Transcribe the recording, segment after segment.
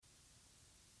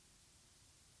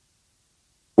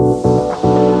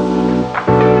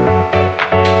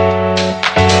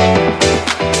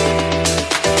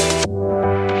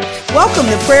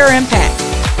Prayer Impact.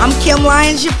 I'm Kim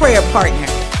Lyons, your prayer partner,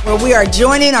 where we are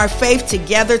joining our faith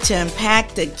together to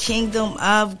impact the kingdom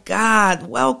of God.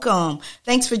 Welcome.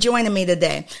 Thanks for joining me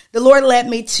today. The Lord led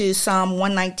me to Psalm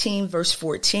 119, verse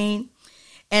 14,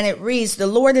 and it reads, "The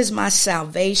Lord is my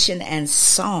salvation and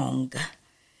song,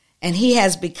 and he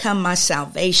has become my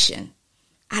salvation."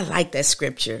 I like that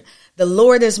scripture. The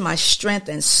Lord is my strength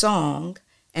and song,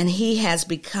 and he has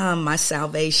become my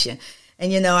salvation.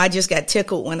 And, I just got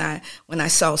tickled when I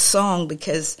saw song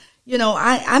because,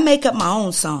 I make up my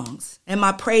own songs and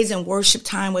my praise and worship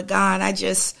time with God. I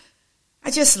just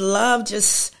love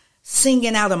just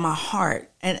singing out of my heart.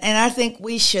 And I think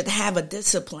we should have a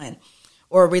discipline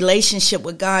or a relationship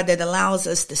with God that allows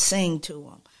us to sing to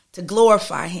him, to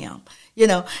glorify him,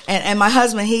 and my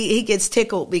husband, he gets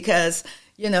tickled because,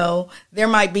 there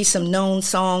might be some known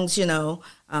songs,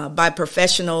 by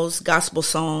professionals, gospel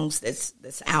songs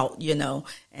that's out,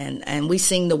 and we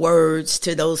sing the words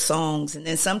to those songs. And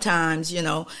then sometimes,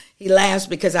 he laughs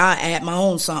because I add my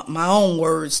own song, my own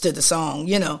words to the song,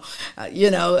 and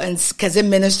because it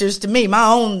ministers to me, my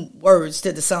own words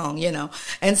to the song,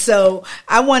 And so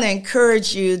I want to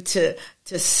encourage you to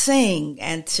sing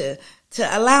and to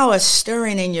allow a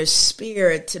stirring in your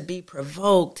spirit to be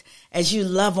provoked as you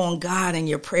love on God in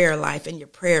your prayer life and your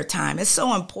prayer time. It's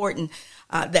so important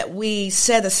that we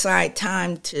set aside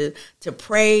time to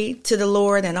pray to the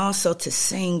Lord and also to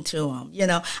sing to him.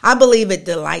 I believe it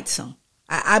delights him.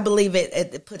 I believe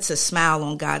it puts a smile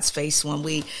on God's face when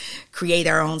we create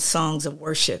our own songs of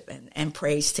worship and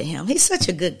praise to him. He's such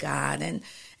a good God. And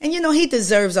he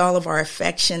deserves all of our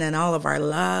affection and all of our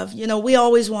love. We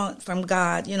always want from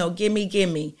God, give me, give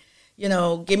me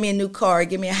a new car,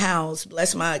 give me a house,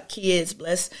 bless my kids,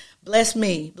 bless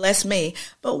me.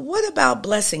 But what about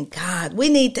blessing God? We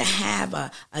need to have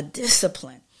a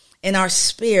discipline in our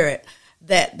spirit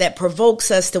that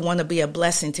provokes us to want to be a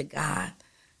blessing to God.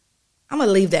 I'm going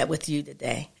to leave that with you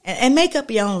today and make up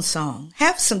your own song.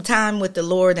 Have some time with the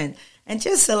Lord and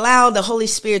just allow the Holy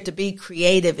Spirit to be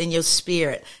creative in your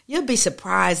spirit. You'll be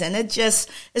surprised. And it's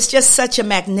just such a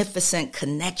magnificent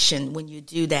connection when you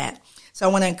do that. So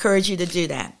I want to encourage you to do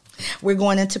that. We're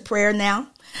going into prayer now.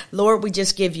 Lord, we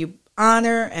just give you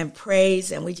honor and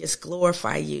praise, and we just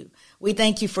glorify you. We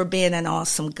thank you for being an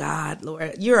awesome God,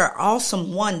 Lord. You're an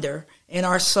awesome wonder in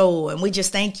our soul, and we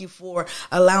just thank you for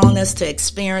allowing us to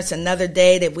experience another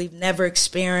day that we've never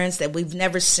experienced, that we've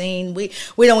never seen. We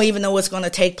don't even know what's going to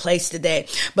take place today.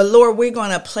 But Lord, we're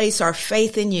going to place our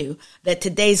faith in you that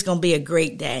today's going to be a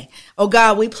great day. Oh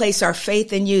God, we place our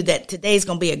faith in you that today's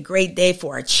going to be a great day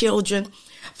for our children,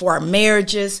 for our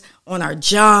marriages, on our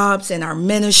jobs and our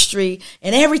ministry,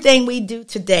 and everything we do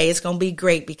today is going to be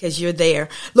great because you're there.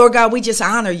 Lord God, we just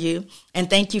honor you and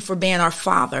thank you for being our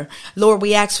Father. Lord,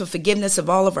 we ask for forgiveness of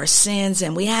all of our sins,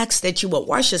 and we ask that you will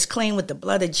wash us clean with the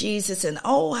blood of Jesus. And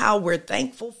oh, how we're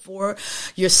thankful for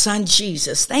your son,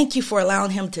 Jesus. Thank you for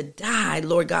allowing him to die,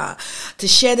 Lord God, to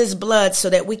shed his blood so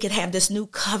that we could have this new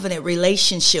covenant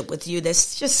relationship with you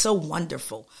that's just so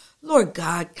wonderful. Lord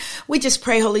God, we just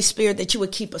pray, Holy Spirit, that you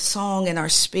would keep a song in our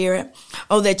spirit.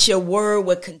 Oh, that your word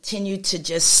would continue to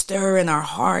just stir in our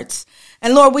hearts.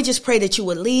 And Lord, we just pray that you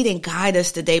would lead and guide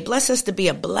us today. Bless us to be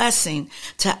a blessing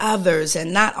to others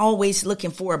and not always looking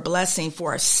for a blessing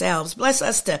for ourselves. Bless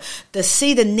us to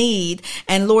see the need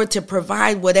and, Lord, to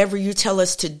provide whatever you tell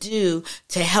us to do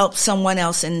to help someone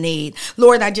else in need.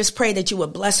 Lord, I just pray that you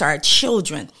would bless our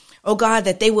children. Oh God,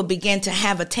 that they would begin to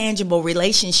have a tangible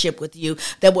relationship with you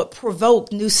that would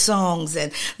provoke new songs.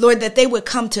 And Lord, that they would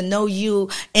come to know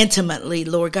you intimately,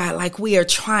 Lord God, like we are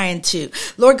trying to.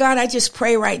 Lord God, I just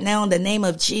pray right now in the name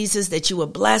of Jesus that you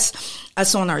would bless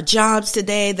us on our jobs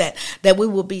today, that we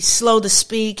will be slow to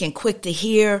speak and quick to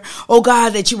hear. Oh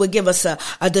God, that you would give us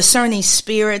a discerning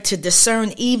spirit to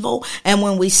discern evil. And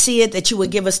when we see it, that you would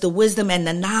give us the wisdom and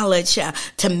the knowledge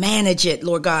to manage it,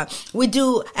 Lord God. We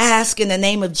do ask in the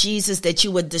name of Jesus that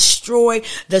you would destroy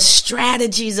the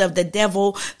strategies of the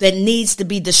devil that needs to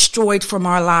be destroyed from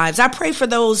our lives. I pray for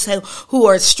those who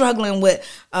are struggling with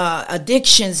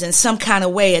addictions in some kind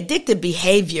of way, addictive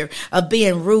behavior of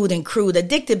being rude and crude,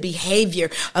 addictive behavior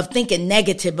of thinking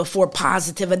negative before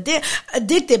positive,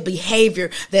 addictive behavior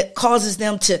that causes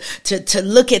them to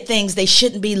look at things they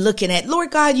shouldn't be looking at.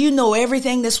 Lord God, you know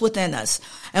everything that's within us.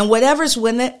 And whatever's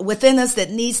within us that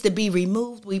needs to be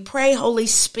removed, we pray, Holy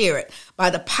Spirit, by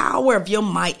the power of your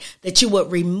might, that you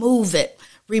would remove it.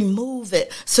 remove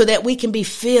it so that we can be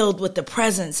filled with the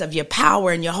presence of your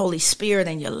power and your Holy Spirit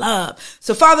and your love.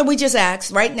 So Father, we just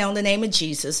ask right now in the name of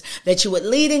Jesus that you would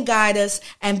lead and guide us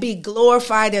and be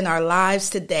glorified in our lives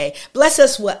today. Bless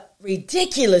us with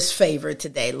ridiculous favor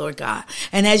today, Lord God.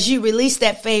 And as you release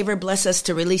that favor, bless us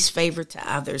to release favor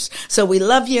to others. So we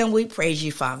love you and we praise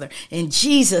you, Father. In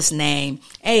Jesus' name,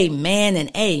 amen and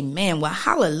amen. Well,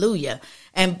 hallelujah.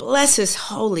 And bless his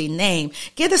holy name.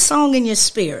 Get a song in your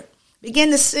spirit.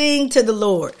 Begin to sing to the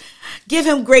Lord. Give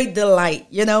him great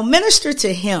delight. Minister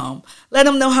to him. Let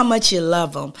him know how much you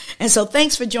love him. And so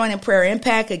thanks for joining Prayer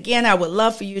Impact. Again, I would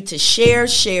love for you to share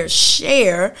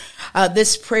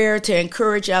this prayer to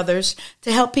encourage others,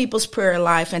 to help people's prayer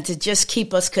life, and to just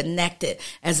keep us connected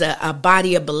as a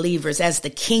body of believers, as the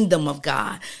kingdom of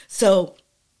God. So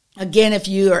again, if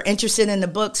you are interested in the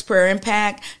books, Prayer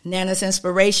Impact, Nana's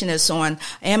Inspiration is on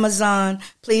Amazon.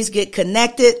 Please get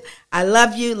connected. I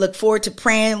love you. Look forward to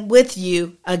praying with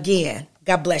you again.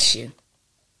 God bless you.